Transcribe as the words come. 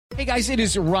Hey, guys, it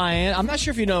is Ryan. I'm not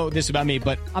sure if you know this about me,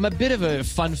 but I'm a bit of a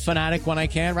fun fanatic when I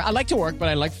can. I like to work, but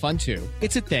I like fun, too.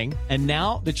 It's a thing. And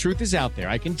now the truth is out there.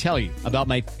 I can tell you about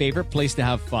my favorite place to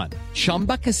have fun.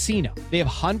 Chumba Casino. They have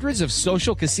hundreds of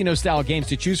social casino-style games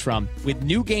to choose from with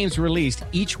new games released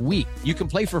each week. You can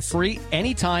play for free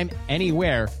anytime,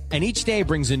 anywhere, and each day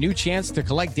brings a new chance to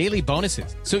collect daily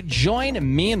bonuses. So join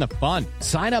me in the fun.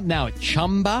 Sign up now at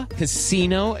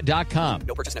ChumbaCasino.com.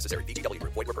 No purchase necessary. VGW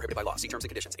Group. Void where prohibited by law. See terms and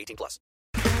conditions. 18+.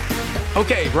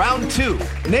 Okay, round two.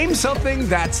 Name something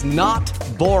that's not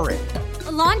boring.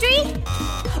 A laundry?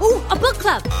 Ooh, a book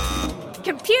club.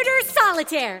 Computer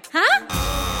solitaire, huh?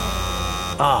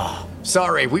 Ah,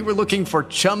 sorry, we were looking for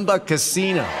Chumba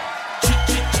Casino.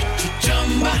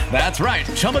 That's right,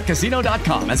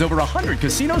 ChumbaCasino.com has over 100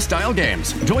 casino-style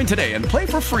games. Join today and play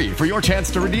for free for your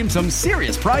chance to redeem some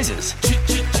serious prizes.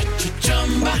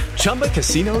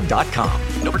 ChumbaCasino.com.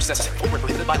 No purchase necessary. Void where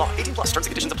prohibited by law. 18+. Terms and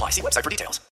conditions apply. See website for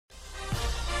details.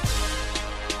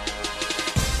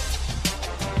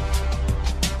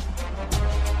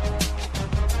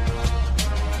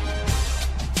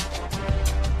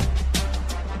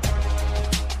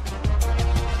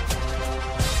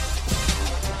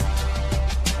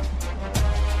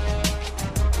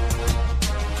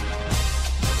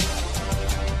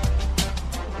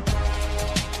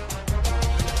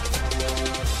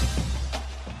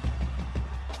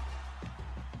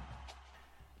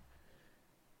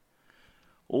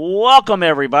 Welcome,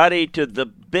 everybody, to the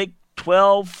Big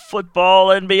 12 football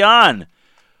and beyond.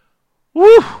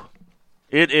 Woo!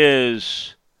 It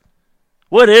is,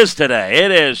 what is today?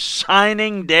 It is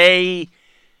signing day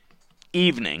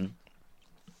evening.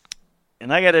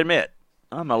 And I got to admit,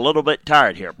 I'm a little bit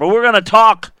tired here. But we're going to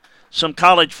talk some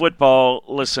college football.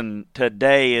 Listen,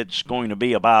 today it's going to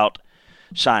be about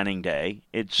signing day.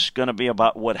 It's going to be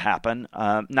about what happened,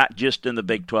 not just in the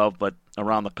Big 12, but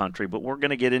around the country. But we're going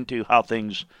to get into how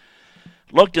things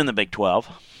looked in the Big 12,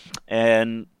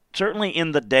 and certainly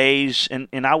in the days,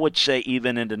 and I would say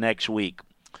even into next week,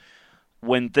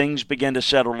 when things begin to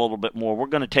settle a little bit more. We're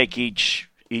going to take each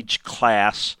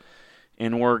class,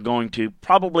 and we're going to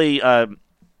probably, in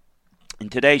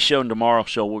today's show and tomorrow's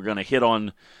show, we're going to hit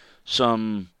on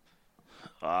some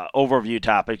overview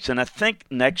topics. And I think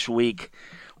next week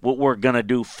what we're going to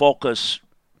do, focus,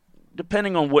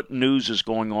 depending on what news is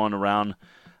going on around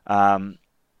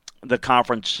the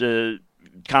conferences,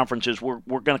 we're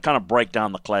going to kind of break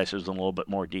down the classes in a little bit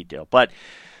more detail. But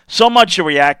so much to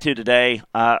react to today,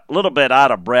 a little bit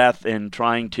out of breath in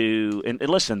trying to, and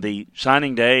listen, the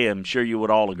signing day, I'm sure you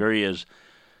would all agree, is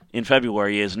in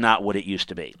February is not what it used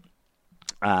to be.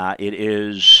 It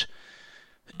is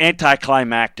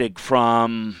anticlimactic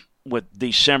with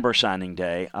December signing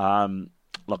day.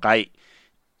 Look, I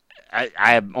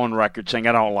am on record saying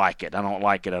I don't like it. I don't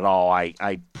like it at all. I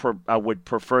would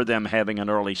prefer them having an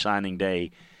early signing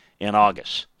day in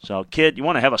August. So, kid, you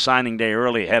want to have a signing day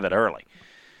early, have it early.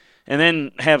 And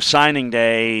then have signing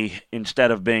day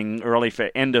instead of being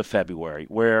end of February,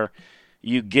 where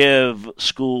you give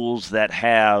schools that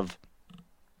have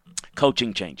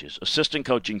coaching changes, assistant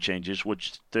coaching changes,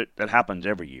 which that happens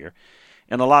every year,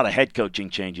 and a lot of head coaching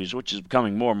changes, which is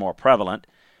becoming more and more prevalent,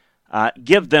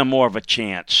 give them more of a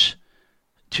chance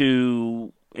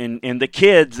to, in the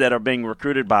kids that are being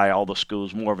recruited by all the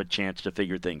schools, more of a chance to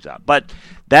figure things out. But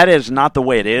that is not the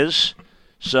way it is,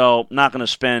 so not going to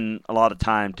spend a lot of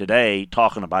time today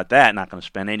talking about that, not going to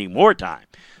spend any more time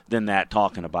than that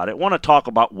talking about it. I want to talk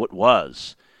about what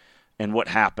was and what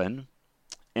happened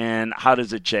and how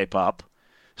does it shape up.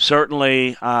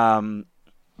 Certainly,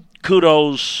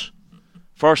 kudos,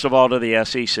 first of all, to the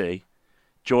SEC,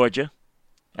 Georgia,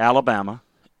 Alabama,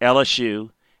 LSU,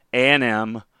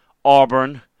 A&M,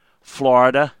 Auburn,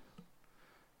 Florida,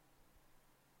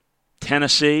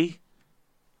 Tennessee.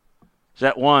 Is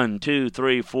that 1, 2,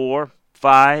 3, 4,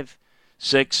 5,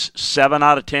 6, 7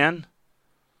 out of 10?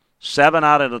 7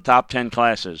 out of the top 10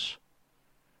 classes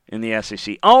in the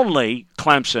SEC. Only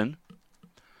Clemson,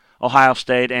 Ohio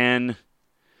State, and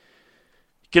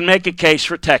can make a case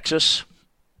for Texas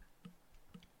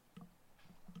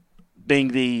being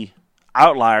the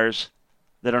outliers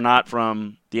that are not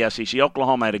from the SEC.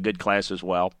 Oklahoma had a good class as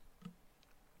well.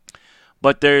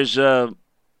 But there's a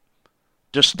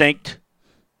distinct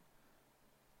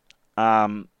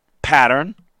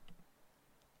pattern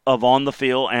of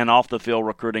on-the-field and off-the-field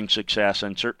recruiting success,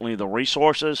 and certainly the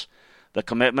resources, the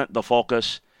commitment, the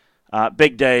focus.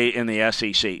 Big day in the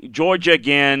SEC. Georgia,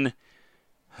 again,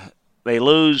 they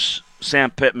lose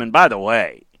Sam Pittman. By the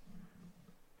way,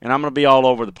 and I'm going to be all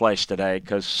over the place today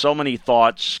because so many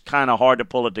thoughts, kind of hard to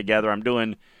pull it together. I'm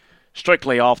doing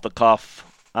strictly off the cuff.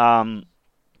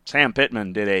 Sam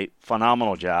Pittman did a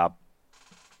phenomenal job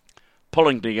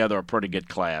pulling together a pretty good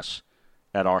class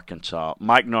at Arkansas.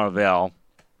 Mike Norvell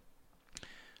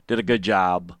did a good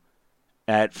job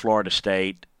at Florida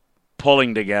State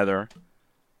pulling together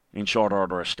in short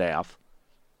order a staff.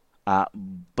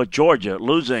 But Georgia,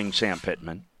 losing Sam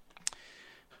Pittman,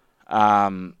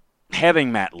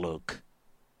 having Matt Luke,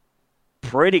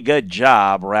 pretty good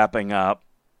job wrapping up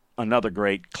another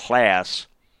great class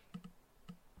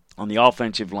on the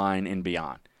offensive line and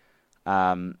beyond.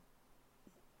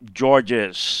 Georgia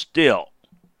is still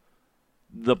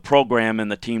the program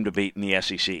and the team to beat in the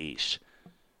SEC East.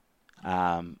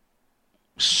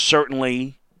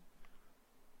 Certainly,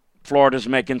 Florida's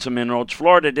making some inroads.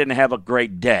 Florida didn't have a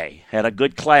great day, had a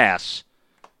good class,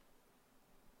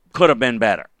 could have been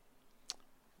better.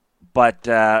 But,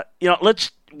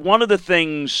 one of the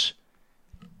things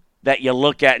that you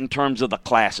look at in terms of the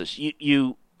classes,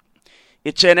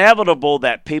 it's inevitable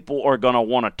that people are going to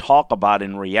want to talk about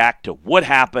and react to what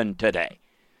happened today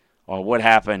or what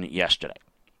happened yesterday.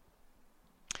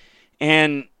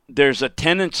 And there's a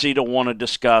tendency to want to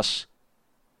discuss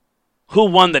who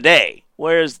won the day,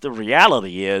 whereas the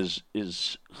reality is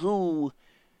who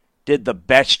did the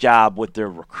best job with their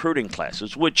recruiting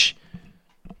classes, which,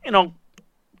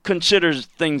 considers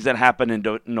things that happened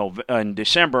in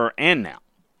December and now.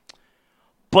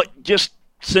 But just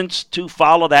since to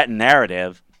follow that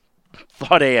narrative,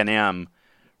 thought A&M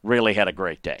really had a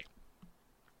great day.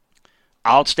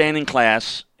 Outstanding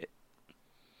class.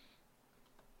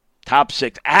 Top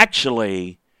 6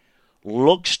 actually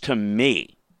looks to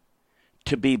me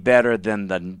to be better than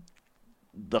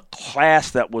the class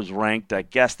that was ranked. I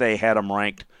guess they had them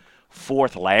ranked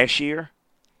 4th last year.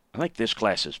 I think this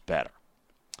class is better.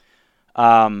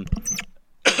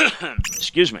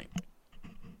 Excuse me.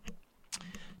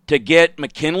 To get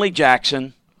McKinley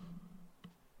Jackson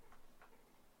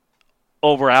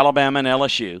over Alabama and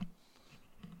LSU,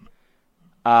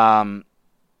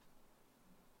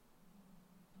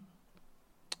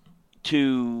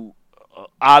 to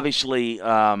obviously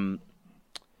add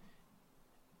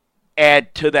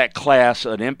to that class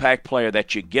an impact player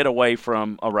that you get away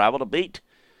from a rival to beat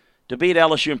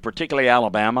LSU and particularly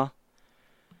Alabama.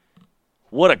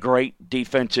 What a great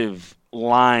defensive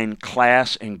line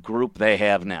class and group they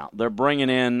have now. They're bringing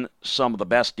in some of the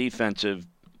best defensive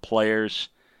players.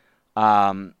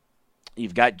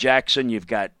 You've got Jackson, you've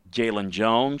got Jalen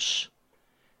Jones,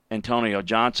 Antonio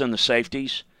Johnson, the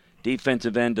safeties,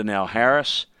 defensive end Donnell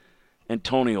Harris,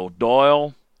 Antonio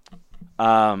Doyle.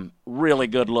 Really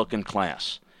good-looking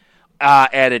class.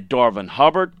 Added Darvin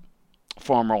Hubbard,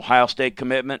 former Ohio State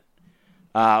commitment.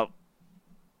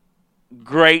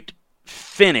 Great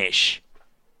finish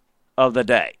of the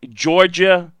day.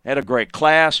 Georgia had a great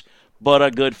class, but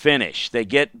a good finish. They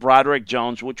get Broderick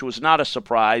Jones, which was not a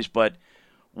surprise, but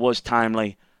was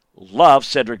timely. Love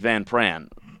Cedric Van Pran,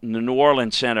 the New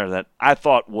Orleans center that I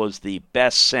thought was the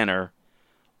best center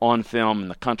on film in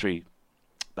the country,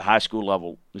 the high school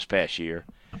level this past year.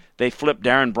 They flipped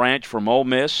Darren Branch from Ole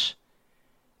Miss,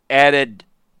 added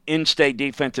in-state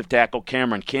defensive tackle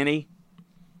Cameron Kinney.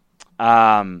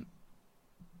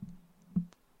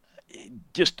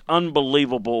 Just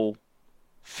unbelievable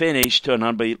finish to an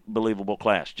unbelievable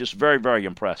class. Just very, very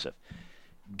impressive.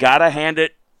 Got to hand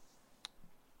it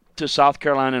to South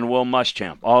Carolina and Will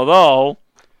Muschamp, although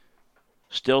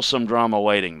still some drama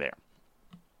waiting there.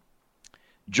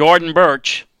 Jordan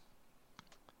Birch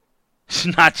has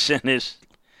not sent his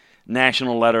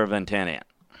national letter of intent in.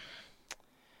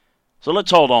 So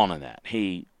let's hold on to that.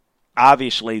 He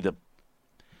obviously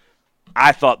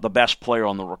I thought the best player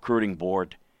on the recruiting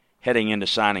board heading into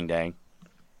signing day,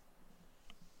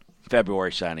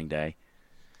 February signing day,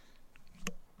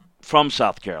 from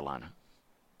South Carolina,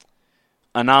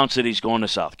 announced that he's going to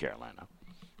South Carolina.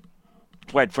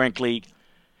 Quite frankly,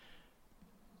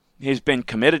 he's been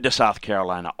committed to South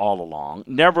Carolina all along,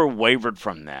 never wavered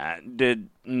from that, did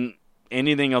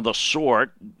anything of the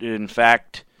sort. In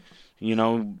fact,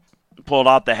 pulled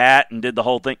out the hat and did the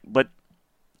whole thing. But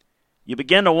you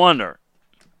begin to wonder,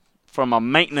 from a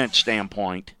maintenance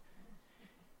standpoint,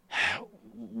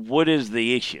 what is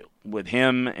the issue with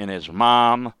him and his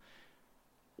mom?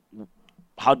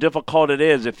 How difficult it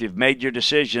is if you've made your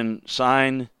decision,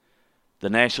 sign the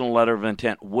national letter of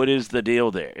intent. What is the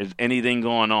deal there? Is anything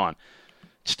going on?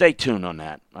 Stay tuned on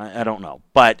that. I don't know.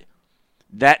 But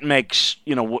that makes,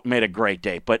 what made a great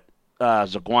day. But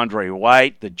Zaquandre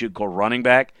White, the JUCO running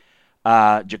back,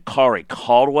 Jakari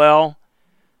Caldwell,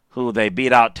 who they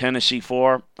beat out Tennessee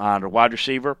for, the wide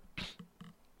receiver.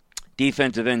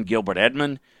 Defensive end Gilbert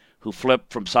Edmond, who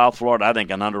flipped from South Florida, I think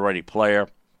an underrated player.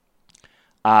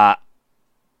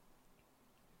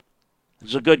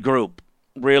 It's a good group,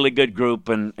 really good group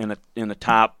in the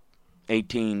top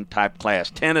 18 type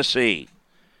class. Tennessee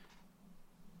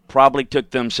probably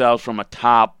took themselves from a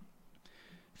top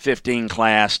 15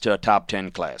 class to a top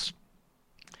 10 class.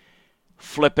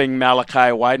 Flipping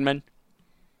Malachi Wideman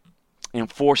and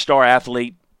 4-star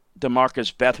athlete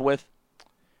DeMarcus Bethwith.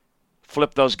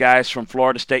 Flip those guys from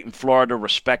Florida State and Florida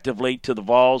respectively to the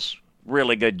Vols.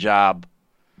 Really good job.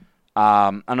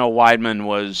 I know Wideman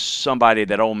was somebody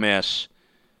that Ole Miss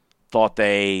thought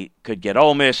they could get.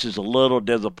 Ole Miss is a little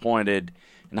disappointed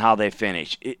in how they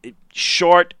finished.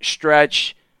 Short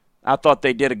stretch, I thought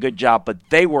they did a good job, but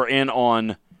they were in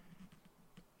on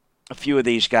a few of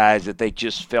these guys that they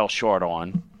just fell short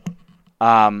on.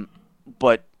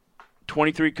 But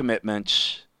 23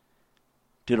 commitments,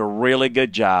 did a really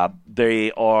good job.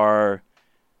 They are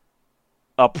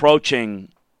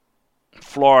approaching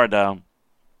Florida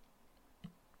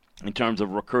in terms of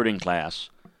recruiting class.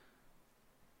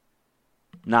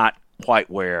 Not quite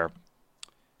where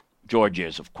Georgia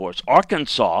is, of course.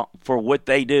 Arkansas, for what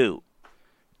they do,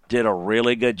 did a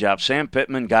really good job. Sam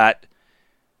Pittman got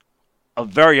a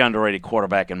very underrated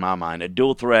quarterback in my mind, a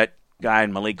dual threat guy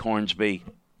in Malik Hornsby,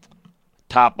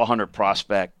 top 100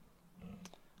 prospect.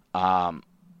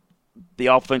 The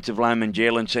offensive lineman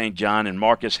Jalen St. John and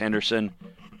Marcus Henderson,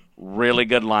 really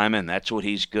good lineman. That's what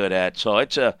he's good at. So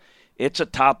it's a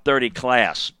top 30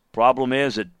 class. Problem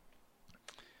is it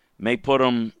may put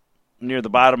them near the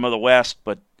bottom of the West,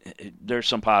 but there's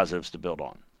some positives to build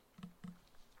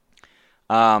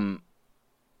on.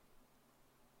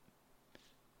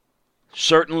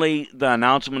 Certainly the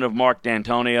announcement of Mark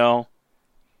D'Antonio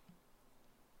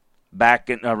back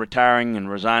in, retiring and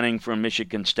resigning from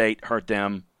Michigan State hurt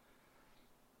them.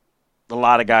 A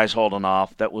lot of guys holding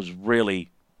off. That was really,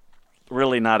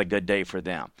 really not a good day for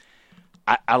them.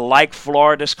 I like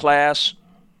Florida's class,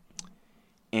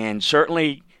 and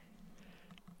certainly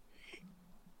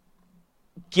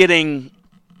getting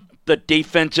the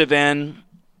defensive end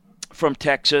from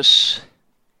Texas,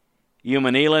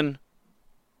 Human Elam,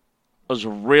 was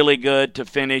really good to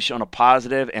finish on a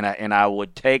positive, and I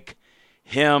would take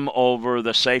him over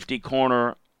the safety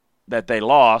corner that they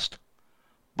lost,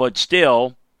 but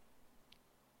still,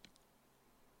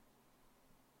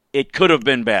 it could have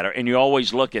been better, and you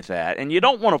always look at that. And you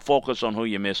don't want to focus on who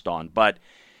you missed on, but,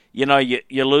 you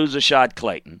lose Ashad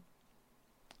Clayton,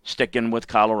 sticking with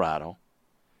Colorado.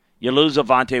 You lose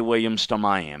Avante Williams to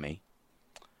Miami.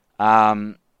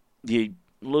 You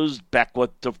lose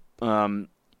Beckwith to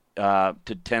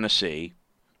Tennessee.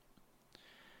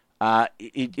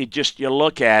 You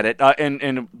look at it,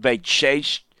 and they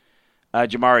chased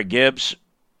Jamari Gibbs,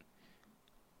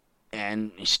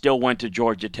 and he still went to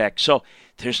Georgia Tech. So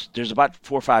there's about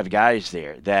 4 or 5 guys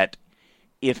there that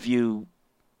if you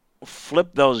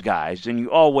flip those guys, and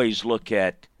you always look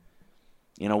at,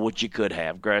 what you could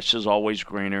have. Grass is always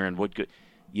greener, and what could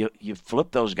you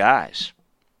flip those guys.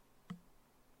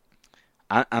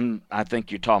 I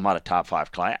think you're talking about a top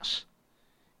 5 class,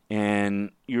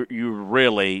 and you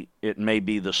really, it may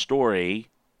be the story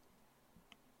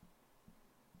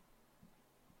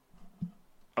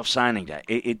of signing day.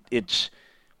 It's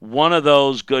one of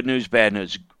those good news, bad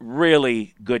news.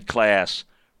 Really good class,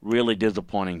 really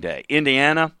disappointing day.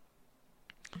 Indiana,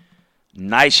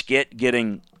 nice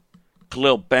getting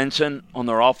Khalil Benson on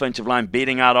their offensive line,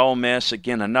 beating out Ole Miss.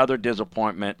 Again, another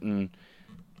disappointment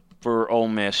for Ole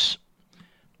Miss.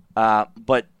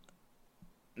 But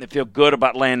they feel good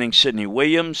about landing Sidney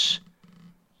Williams,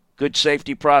 good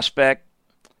safety prospect.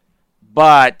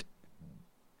 But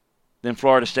then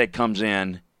Florida State comes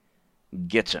in,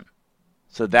 gets him.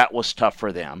 So that was tough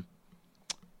for them.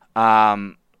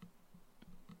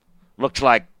 Looks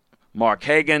like Mark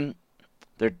Hagan,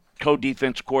 their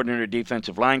co-defense coordinator,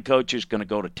 defensive line coach, is going to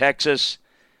go to Texas.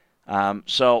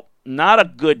 So not a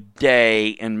good day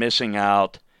in missing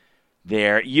out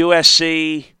there.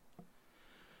 USC,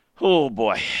 oh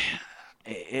boy,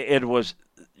 it was,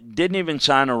 didn't even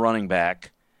sign a running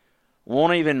back.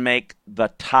 Won't even make the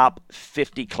top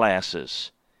 50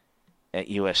 classes at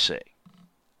USC.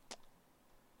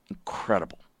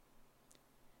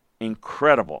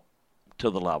 Incredible to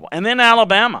the level. And then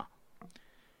Alabama.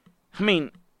 I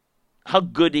mean, how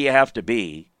good do you have to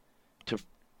be to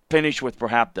finish with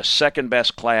perhaps the second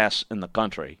best class in the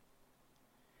country?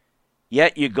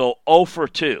 Yet you go 0 for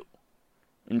 2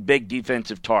 in big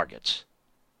defensive targets.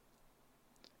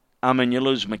 I mean, you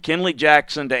lose McKinley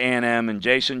Jackson to A&M and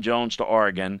Jason Jones to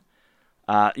Oregon.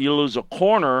 You lose a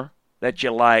corner that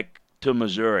you like to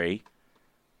Missouri.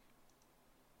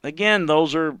 Again,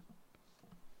 those are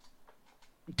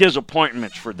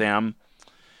disappointments for them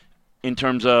in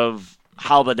terms of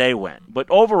how the day went. But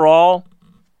overall,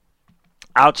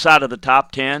 outside of the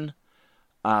top 10,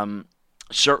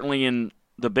 certainly in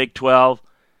the Big 12,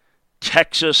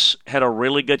 Texas had a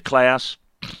really good class.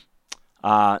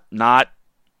 Not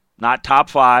top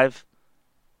 5.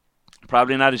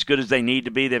 Probably not as good as they need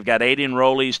to be. They've got 8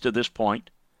 enrollees to this point.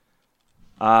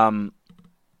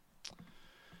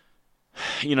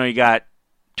 You got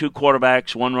 2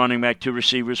 quarterbacks, 1 running back, 2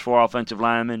 receivers, 4 offensive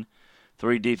linemen,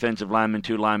 3 defensive linemen,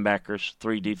 2 linebackers,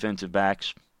 3 defensive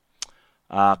backs,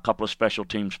 a couple of special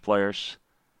teams players.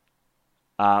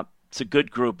 It's a good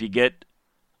group. You get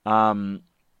some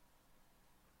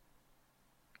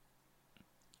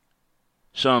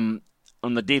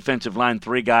on the defensive line,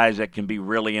 3 guys that can be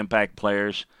really impact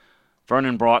players.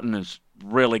 Vernon Broughton is a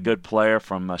really good player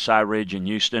from Cy Ridge in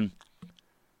Houston.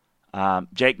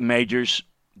 Jake Majors,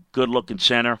 good-looking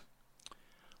center.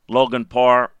 Logan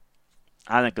Parr,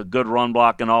 I think a good run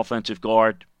block and offensive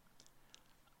guard.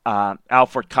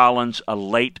 Alfred Collins, a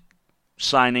late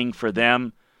signing for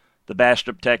them. The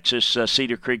Bastrop, Texas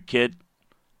Cedar Creek kid,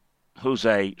 who's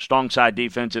a strong side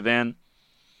defensive end.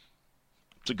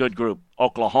 It's a good group.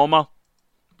 Oklahoma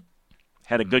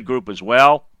had a good group as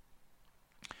well.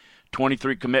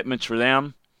 23 commitments for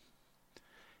them.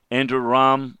 Andrew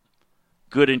Rum,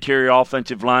 good interior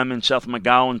offensive lineman. Seth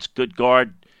McGowan's good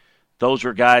guard. Those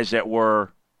were guys that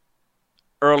were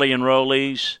early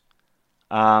enrollees.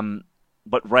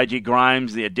 But Reggie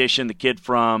Grimes, the addition, the kid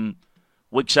from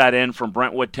Woodside End from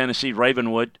Brentwood, Tennessee,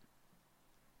 Ravenwood,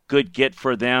 good get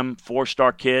for them.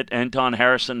 4-star kid. Anton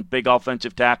Harrison, big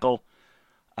offensive tackle.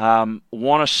 I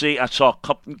saw a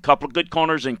couple of good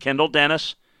corners in Kendall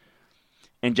Dennis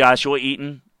and Joshua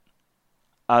Eaton.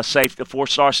 The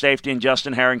 4-star safety and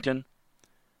Justin Harrington.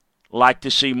 Like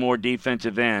to see more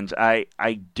defensive ends.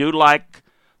 I do like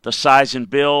the size and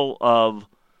build of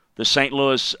the St.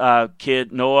 Louis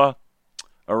kid Noah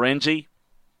Arenzi.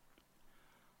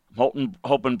 I'm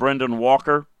hoping Brendan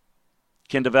Walker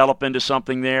can develop into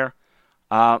something there.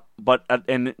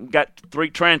 And got 3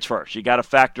 transfers. You got to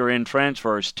factor in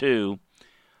transfers too.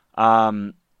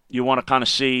 You want to kind of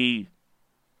see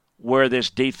where this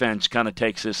defense kind of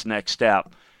takes this next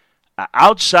step.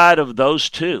 Outside of those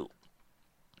 2,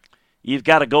 you've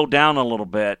got to go down a little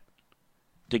bit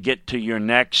to get to your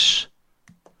next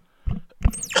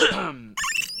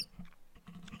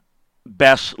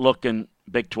best-looking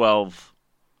Big 12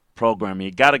 program.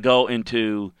 You got to go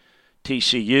into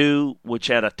TCU, which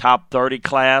had a top 30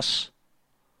 class,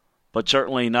 but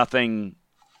certainly nothing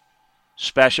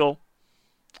special.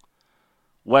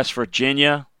 West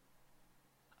Virginia,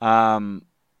 again,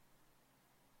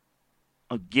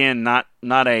 not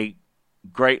a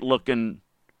great-looking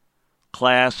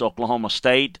class. Oklahoma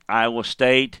State, Iowa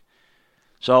State.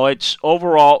 So it's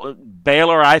overall,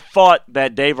 Baylor, I thought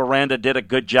that Dave Aranda did a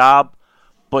good job,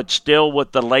 but still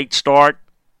with the late start,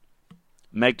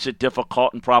 makes it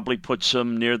difficult and probably puts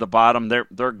them near the bottom.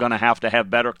 They're going to have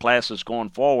better classes going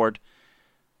forward.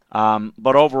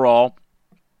 But overall,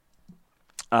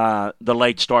 the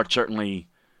late start certainly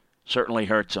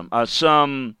hurts them.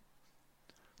 Some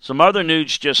other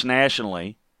news just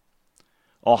nationally.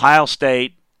 Ohio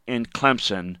State and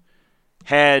Clemson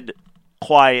had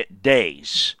quiet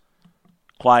days.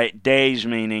 Quiet days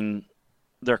meaning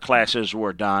their classes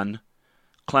were done.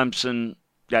 Clemson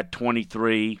got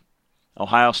 23.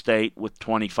 Ohio State with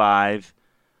 25.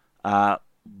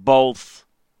 Both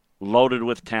loaded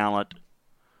with talent.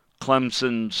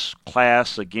 Clemson's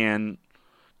class, again,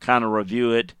 kind of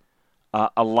review it.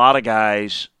 A lot of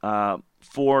guys,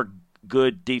 4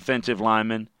 good defensive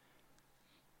linemen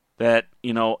that,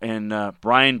 and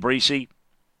Brian Breesy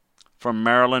from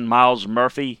Maryland, Miles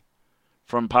Murphy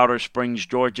from Powder Springs,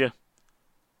 Georgia,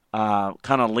 kind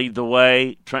of lead the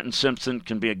way. Trenton Simpson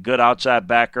can be a good outside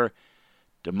backer.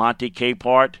 DeMonte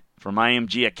Capehart from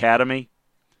IMG Academy,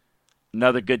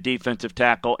 another good defensive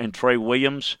tackle, and Trey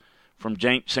Williams from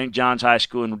St. John's High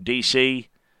School in D.C.,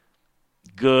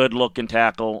 good-looking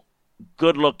tackle,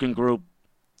 good-looking group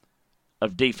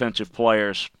of defensive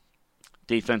players,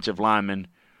 defensive linemen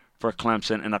for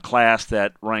Clemson, in a class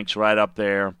that ranks right up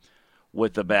there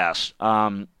with the best.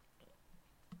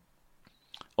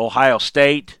 Ohio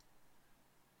State,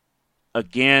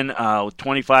 again, with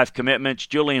 25 commitments.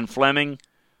 Julian Fleming,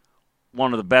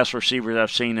 one of the best receivers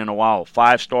I've seen in a while.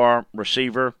 5-star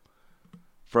receiver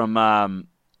from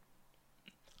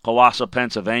Cowassa,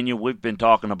 Pennsylvania. We've been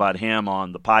talking about him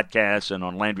on the podcast and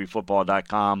on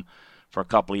LandryFootball.com for a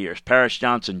couple of years. Paris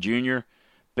Johnson Jr.,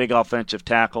 big offensive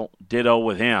tackle. Ditto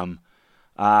with him.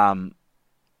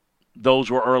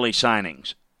 Those were early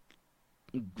signings.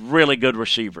 Really good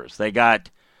receivers. They got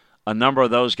a number of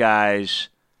those guys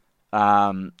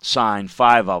signed,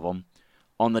 5 of them.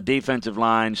 on the defensive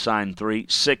line, signed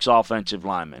 6 offensive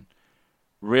linemen.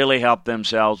 Really helped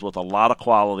themselves with a lot of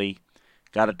quality.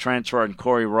 Got a transfer in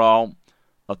Corey Rawl,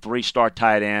 a 3-star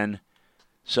tight end.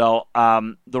 So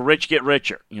the rich get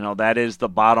richer. That is the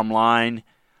bottom line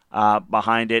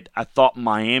behind it. I thought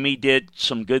Miami did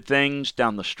some good things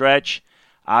down the stretch.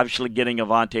 Obviously, getting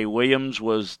Avante Williams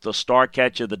was the star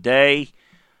catch of the day.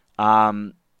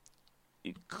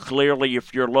 Clearly,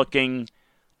 if you're looking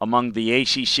among the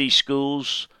ACC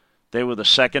schools, they were the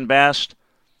second best.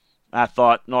 I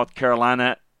thought North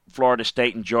Carolina, Florida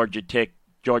State, and Georgia Tech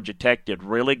did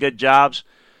really good jobs.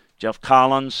 Jeff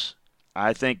Collins,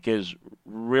 I think, is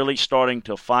really starting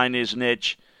to find his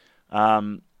niche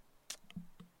at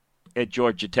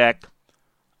Georgia Tech.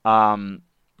 In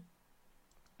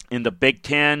the Big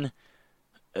Ten,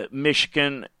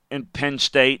 Michigan and Penn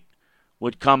State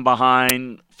would come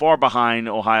far behind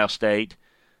Ohio State,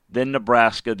 then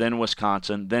Nebraska, then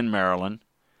Wisconsin, then Maryland.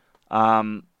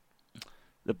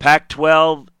 The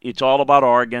Pac-12, it's all about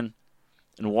Oregon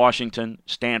and Washington,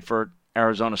 Stanford,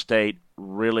 Arizona State,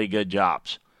 really good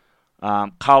jobs.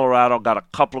 Colorado got a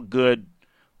couple of good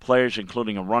players,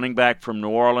 including a running back from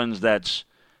New Orleans that's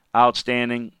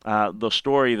outstanding. The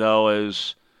story, though,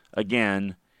 is,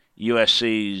 again,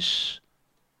 USC's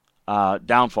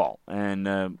downfall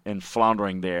and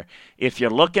floundering there. If you're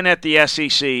looking at the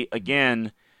SEC,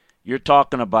 again, you're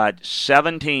talking about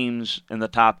 7 teams in the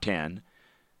top 10.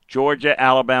 Georgia,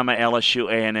 Alabama,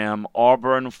 LSU, A&M,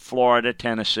 Auburn, Florida,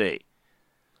 Tennessee.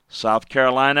 South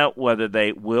Carolina, whether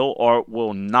they will or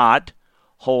will not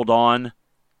hold on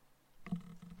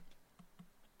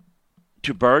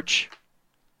to Birch.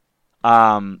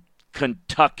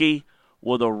 Kentucky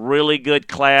with a really good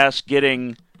class,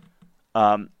 getting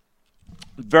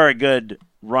very good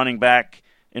running back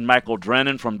in Michael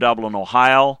Drennan from Dublin,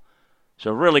 Ohio.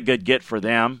 So really good get for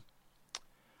them.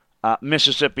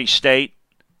 Mississippi State,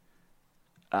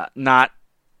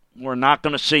 we're not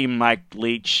going to see Mike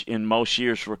Leach in most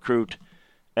years recruit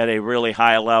at a really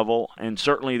high level, and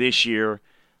certainly this year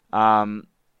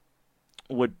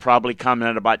would probably come in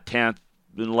at about 10th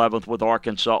and 11th with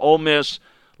Arkansas. Ole Miss,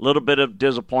 a little bit of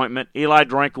disappointment. Eli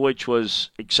Drinkwitz was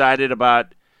excited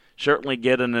about certainly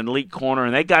getting an elite corner,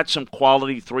 and they got some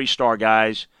quality 3-star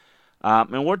guys.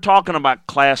 And we're talking about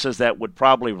classes that would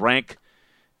probably rank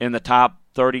in the top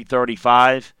 30,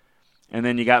 35. And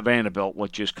then you got Vanderbilt,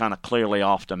 which is kind of clearly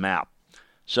off the map.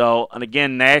 So, and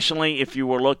again, nationally, if you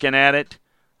were looking at it,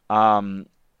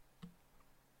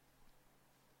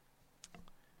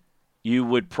 you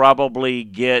would probably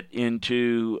get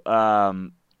into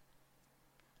the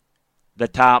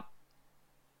top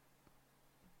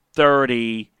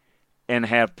 30 and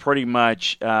have pretty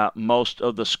much most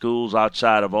of the schools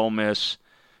outside of Ole Miss,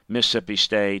 Mississippi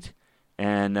State,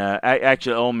 and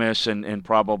actually Ole Miss and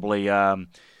probably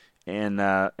and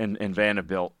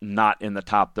Vanderbilt not in the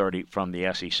top 30 from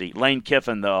the SEC. Lane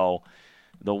Kiffin, though,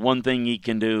 the one thing he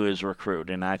can do is recruit,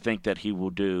 and I think that he will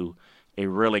do a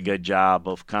really good job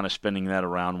of kind of spinning that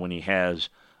around when he has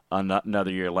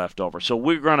another year left over. So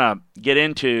we're going to get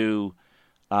into,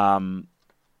 in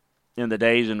the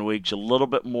days and weeks, a little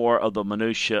bit more of the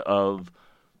minutia of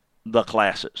the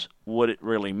classes, what it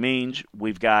really means.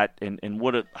 We've got and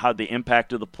how the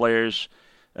impact of the players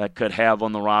could have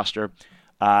on the roster.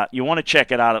 You want to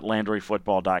check it out at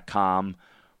LandryFootball.com,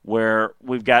 where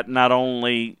we've got not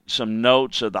only some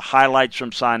notes of the highlights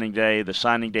from signing day, the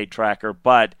signing day tracker,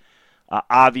 but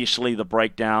obviously the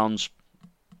breakdowns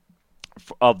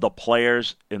of the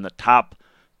players in the top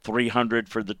 300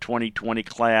 for the 2020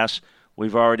 class.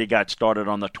 We've already got started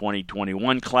on the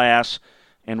 2021 class,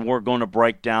 and we're going to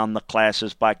break down the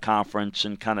classes by conference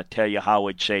and kind of tell you how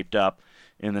it shaped up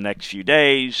in the next few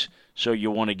days. So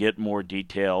you want to get more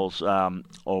details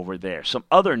over there. Some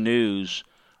other news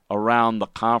around the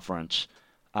conference.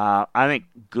 I think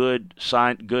good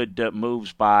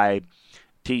moves by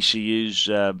TCU's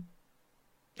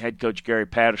head coach Gary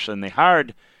Patterson. They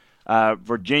hired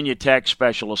Virginia Tech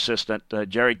special assistant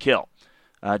Jerry Kill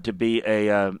to be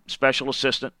a special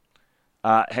assistant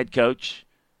head coach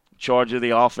in charge of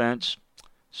the offense.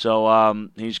 So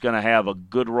he's going to have a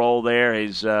good role there.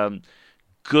 He's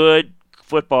good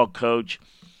football coach,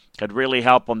 could really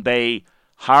help them. They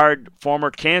hired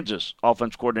former Kansas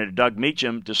offense coordinator Doug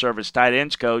Meacham to serve as tight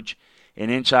ends coach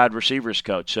and inside receivers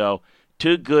coach. So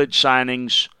 2 good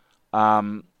signings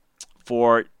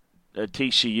for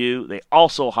TCU. They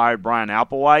also hired Brian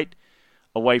Applewhite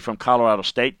away from Colorado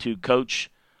State to coach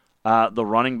the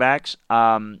running backs.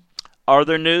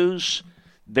 Other news,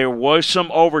 there was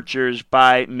some overtures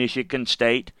by Michigan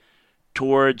State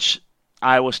towards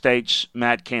Iowa State's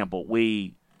Matt Campbell.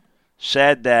 We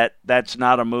said that that's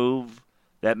not a move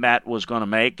that Matt was going to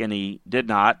make, and he did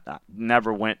not.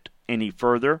 Never went any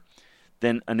further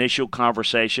than initial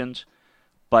conversations.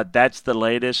 But that's the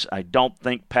latest. I don't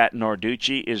think Pat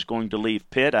Narducci is going to leave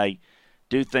Pitt. I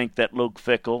do think that Luke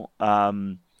Fickell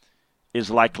is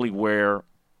likely where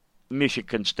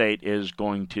Michigan State is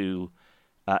going to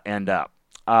end up.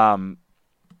 Some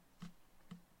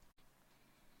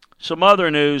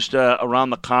other news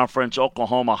around the conference.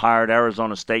 Oklahoma hired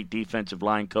Arizona State defensive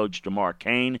line coach DeMar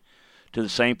Cain to the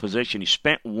same position. He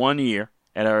spent 1 year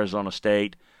at Arizona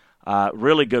State.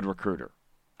 Really good recruiter.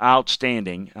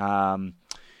 Outstanding.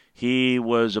 He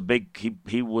was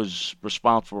he was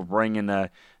responsible for bringing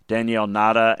Danielle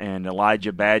Nada and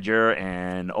Elijah Badger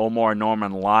and Omar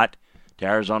Norman Lott to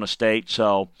Arizona State.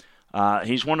 So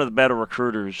he's one of the better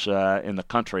recruiters in the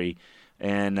country,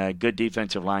 and a good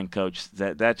defensive line coach.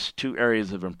 That's two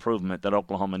areas of improvement that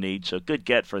Oklahoma needs. So good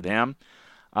get for them.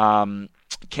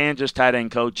 Kansas tight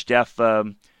end coach Jeff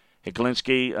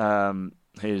Hiklinski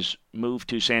has moved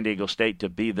to San Diego State to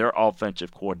be their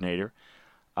offensive coordinator.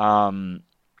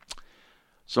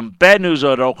 Some bad news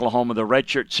out of Oklahoma. The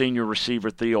redshirt senior receiver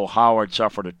Theo Howard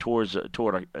suffered a tore his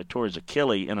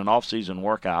Achilles in an offseason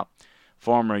workout.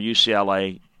 Former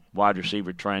UCLA wide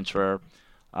receiver transferred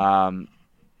in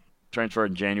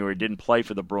January. Didn't play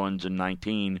for the Bruins in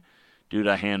 19 due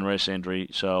to a hand wrist injury.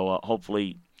 So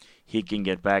hopefully he can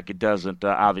get back. It doesn't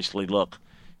obviously look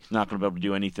he's not going to be able to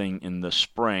do anything in the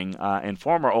spring. And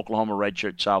former Oklahoma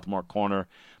redshirt sophomore corner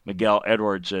Miguel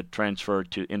Edwards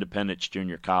transferred to Independence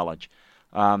Junior College.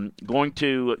 Going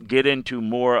to get into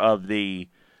more of the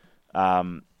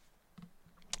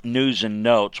news and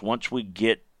notes once we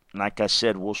get, like I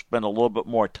said, we'll spend a little bit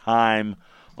more time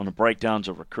on the breakdowns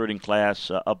of recruiting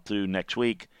class up through next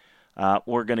week.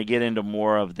 We're going to get into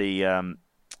more of the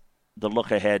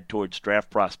look ahead towards draft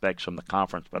prospects from the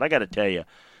conference. But I got to tell you,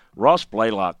 Ross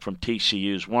Blaylock from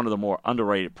TCU is one of the more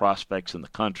underrated prospects in the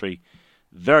country.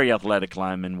 Very athletic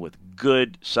lineman with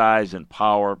good size and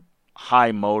power,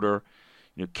 high motor.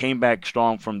 Came back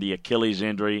strong from the Achilles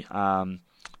injury.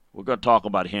 We're going to talk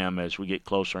about him as we get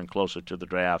closer and closer to the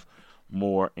draft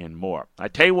more and more. I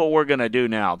tell you what we're going to do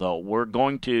now, though. We're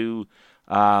going to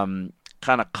kind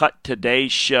of cut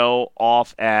today's show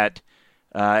off at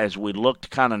as we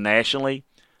looked kind of nationally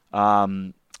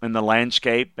in the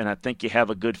landscape, and I think you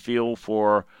have a good feel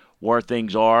for where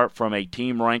things are from a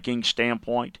team ranking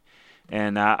standpoint.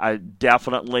 And I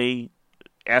definitely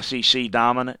SEC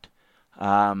dominant.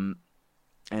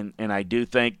 And I do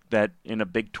think that in a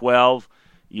Big 12,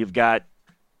 you've got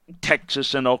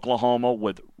Texas and Oklahoma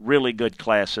with really good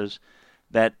classes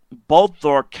that both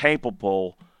are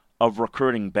capable of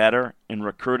recruiting better and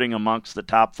recruiting amongst the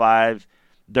top 5.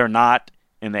 They're not,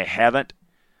 and they haven't.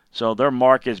 So their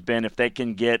mark has been if they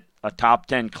can get a top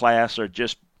 10 class or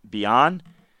just beyond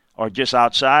or just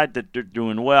outside, that they're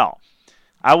doing well.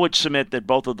 I would submit that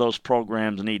both of those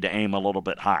programs need to aim a little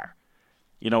bit higher.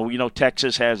 You know,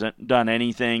 Texas hasn't done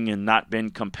anything and not been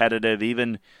competitive,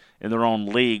 even in their own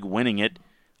league, winning it.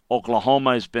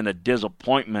 Oklahoma has been a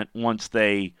disappointment once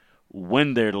they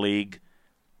win their league,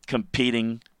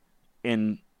 competing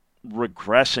and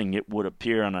regressing, it would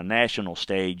appear, on a national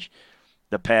stage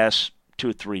the past 2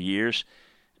 or 3 years.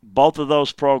 Both of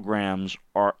those programs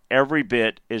are every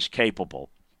bit as capable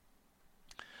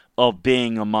of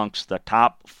being amongst the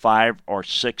top 5 or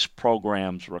 6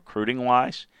 programs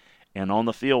recruiting-wise and on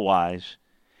the field-wise.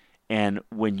 And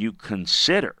when you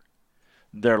consider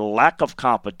their lack of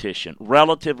competition,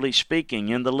 relatively speaking,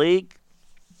 in the league,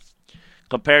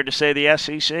 compared to, say, the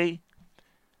SEC,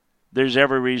 there's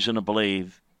every reason to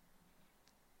believe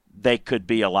they could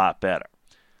be a lot better.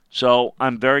 So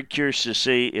I'm very curious to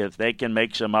see if they can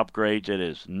make some upgrades. It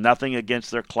is nothing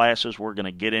against their classes. We're going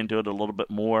to get into it a little bit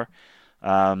more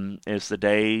as the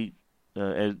day,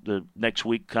 as the next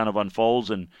week kind of unfolds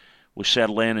and we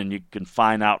settle in, and you can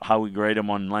find out how we grade them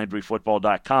on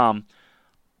LandryFootball.com.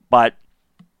 But,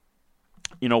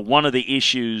 one of the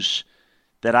issues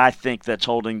that I think that's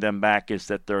holding them back is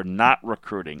that they're not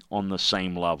recruiting on the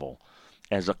same level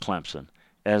as a Clemson,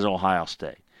 as Ohio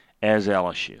State, as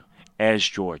LSU, as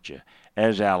Georgia,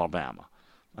 as Alabama.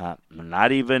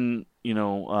 Not even,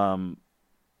 with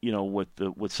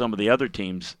some of the other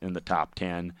teams in the top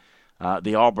 10,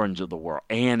 the Auburns of the world,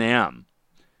 A&M.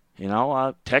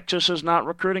 Texas is not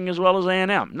recruiting as well as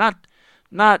A&M.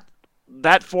 Not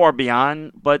that far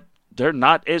beyond, but they're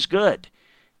not as good.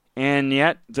 And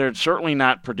yet they're certainly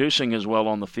not producing as well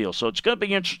on the field. So it's going to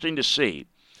be interesting to see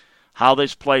how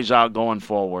this plays out going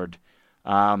forward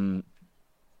in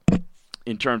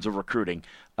terms of recruiting.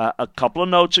 A couple of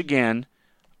notes again.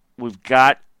 We've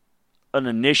got an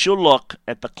initial look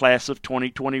at the class of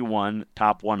 2021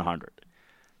 top 100.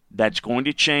 that's going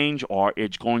to change, or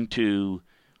it's going to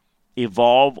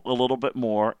evolve a little bit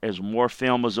more as more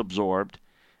film is absorbed,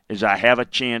 as I have a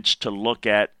chance to look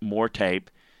at more tape,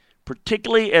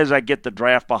 particularly as I get the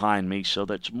draft behind me, so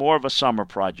that's more of a summer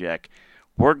project.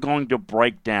 We're going to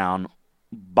break down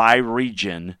by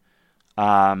region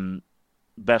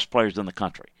best players in the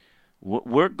country.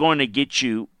 We're going to get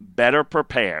you better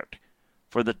prepared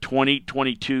for the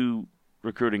 2022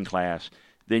 recruiting class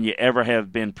than you ever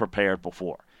have been prepared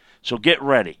before. So get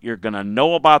ready. You're going to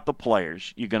know about the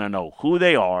players. You're going to know who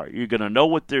they are. You're going to know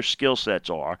what their skill sets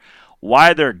are,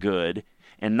 why they're good,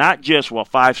 and not just,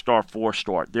 5-star,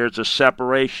 4-star. There's a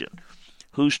separation.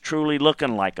 Who's truly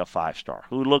looking like a 5-star?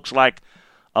 Who looks like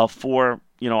a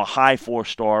high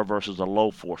 4-star versus a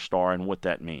low 4-star, and what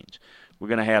that means. We're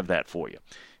going to have that for you.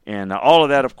 And all of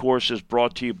that, of course, is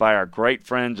brought to you by our great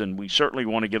friends, and we certainly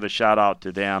want to give a shout-out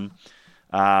to them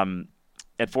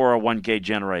at 401k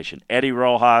Generation. Eddie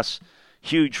Rojas,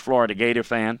 huge Florida Gator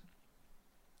fan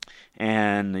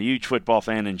and a huge football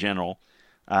fan in general.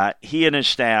 He and his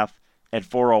staff at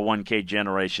 401k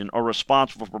Generation are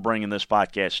responsible for bringing this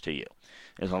podcast to you.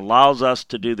 It allows us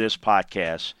to do this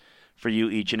podcast for you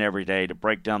each and every day to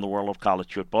break down the world of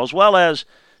college football, as well as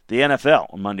the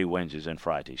NFL on Monday, Wednesdays, and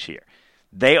Fridays here.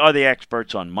 They are the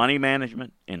experts on money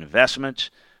management, investments,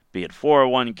 be it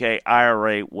 401k,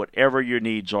 IRA, whatever your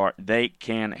needs are, they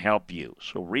can help you.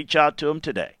 So reach out to them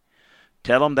today.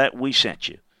 Tell them that we sent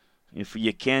you. If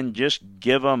you can, just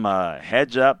give them a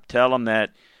heads up. Tell them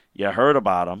that you heard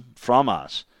about them from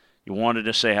us. You wanted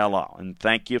to say hello. And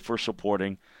thank you for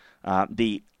supporting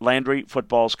the Landry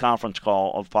Football's conference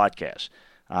call of podcasts.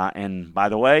 And by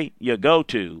the way, you go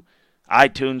to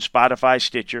iTunes, Spotify,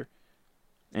 Stitcher,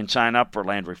 and sign up for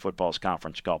Landry Football's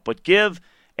conference call. But give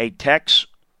a text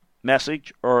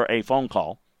message or a phone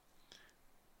call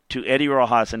to Eddie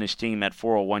Rojas and his team at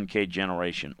 401k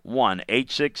Generation,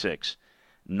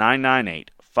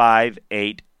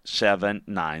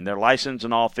 1-866-998-5879. They're licensed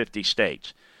in all 50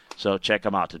 states, so check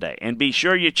them out today. And be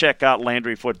sure you check out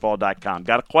LandryFootball.com.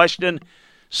 Got a question?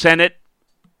 Send it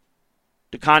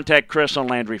to contact Chris on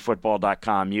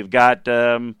LandryFootball.com. You've got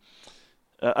an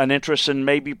interest in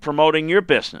maybe promoting your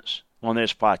business on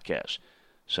this podcast.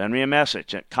 Send me a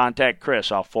message and contact Chris.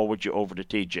 I'll forward you over to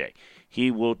TJ.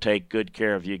 He will take good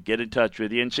care of you, get in touch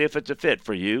with you, and see if it's a fit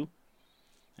for you.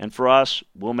 And for us,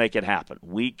 we'll make it happen.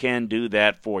 We can do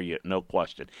that for you, no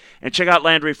question. And check out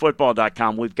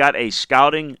LandryFootball.com. We've got a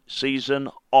scouting season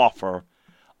offer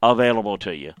available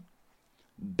to you.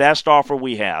 Best offer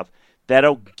we have.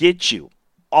 That'll get you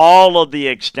all of the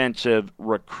extensive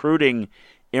recruiting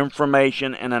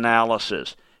information and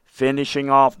analysis, finishing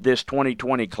off this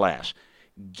 2020 class,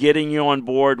 getting you on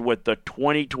board with the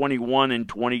 2021 and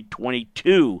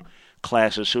 2022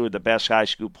 classes, who are the best high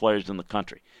school players in the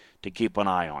country to keep an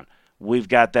eye on. We've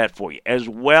got that for you, as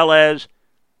well as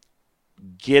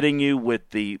getting you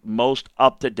with the most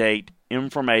up-to-date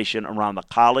information around the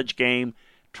college game,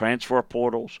 transfer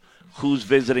portals, who's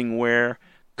visiting where,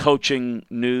 coaching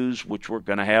news, which we're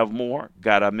going to have more.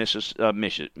 Got a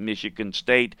Michigan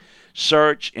State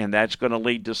search, and that's going to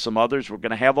lead to some others. We're going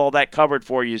to have all that covered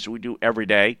for you as we do every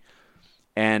day.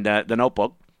 And the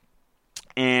notebook.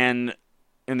 And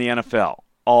in the NFL,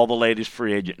 all the latest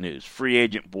free agent news, free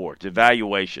agent boards,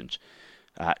 evaluations,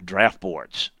 draft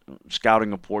boards,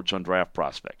 scouting reports on draft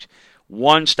prospects.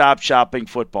 One-stop shopping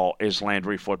football is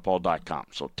LandryFootball.com.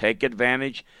 So take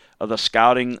advantage of the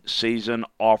scouting season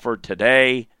offer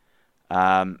today,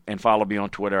 and follow me on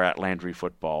Twitter at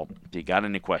LandryFootball if you got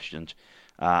any questions.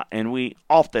 And we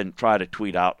often try to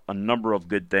tweet out a number of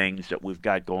good things that we've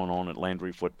got going on at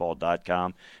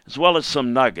LandryFootball.com, as well as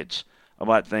some nuggets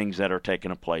about things that are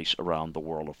taking place around the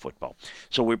world of football.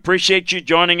 So we appreciate you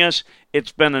joining us.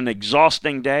 It's been an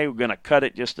exhausting day. We're going to cut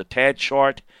it just a tad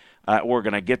short. We're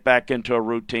going to get back into a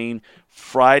routine.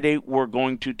 Friday, we're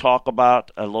going to talk about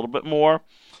a little bit more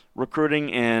recruiting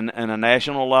in a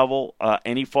national level.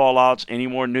 Any fallouts, any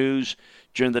more news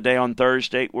during the day on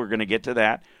Thursday, we're going to get to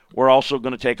that. We're also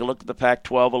going to take a look at the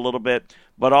Pac-12 a little bit,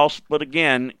 but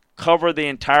again, cover the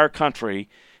entire country.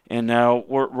 And now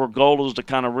our goal is to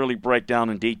kind of really break down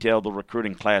in detail the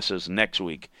recruiting classes next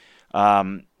week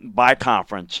by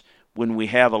conference, when we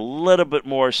have a little bit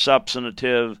more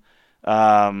substantive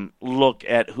look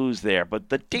at who's there. But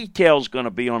the detail's going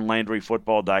to be on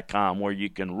LandryFootball.com, where you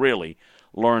can really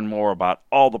learn more about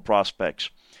all the prospects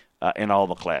in all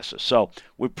the classes. So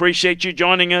we appreciate you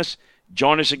joining us.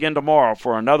 Join us again tomorrow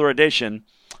for another edition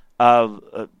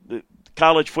of the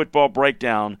College Football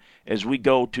Breakdown as we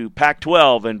go to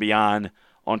Pac-12 and beyond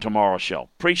on tomorrow's show.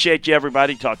 Appreciate you,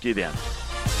 everybody. Talk to you then.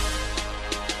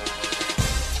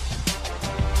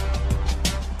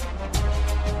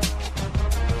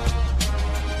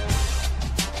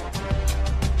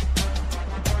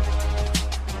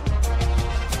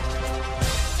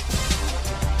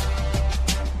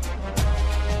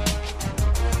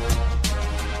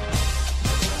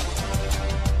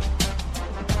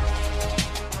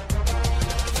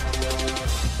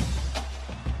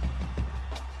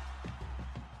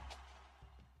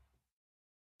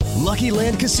 Lucky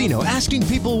Land Casino, asking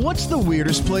people, what's the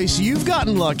weirdest place you've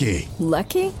gotten lucky?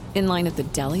 Lucky? In line at the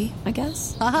deli, I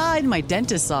guess? Aha, in my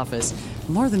dentist's office.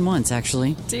 More than once,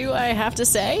 actually. Do I have to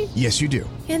say? Yes, you do.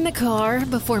 In the car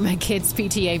before my kids'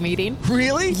 PTA meeting.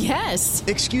 Really? Yes.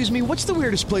 Excuse me, what's the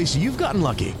weirdest place you've gotten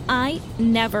lucky? I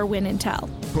never win and tell.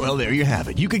 Well, there you have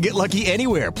it. You can get lucky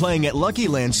anywhere, playing at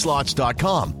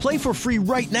LuckyLandSlots.com. Play for free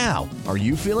right now. Are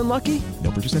you feeling lucky?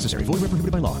 No purchase necessary. Void where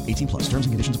prohibited by law. 18+. Terms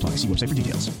and conditions apply. See website for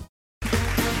details.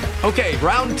 Okay,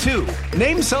 round two.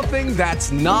 Name something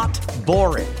that's not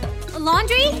boring. A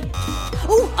laundry?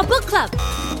 Ooh, a book club.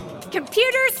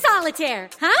 Computer solitaire,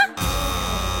 huh?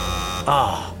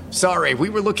 Ah, sorry, we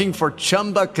were looking for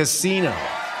Chumba Casino.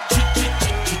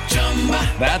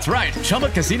 That's right,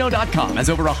 ChumbaCasino.com has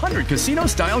over 100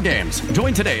 casino-style games.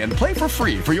 Join today and play for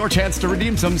free for your chance to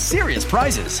redeem some serious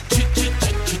prizes.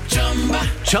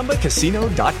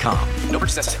 ChumbaCasino.com. No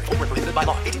purchase necessary. Void where prohibited by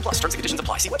law. 18+. Terms and conditions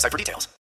apply. See website for details.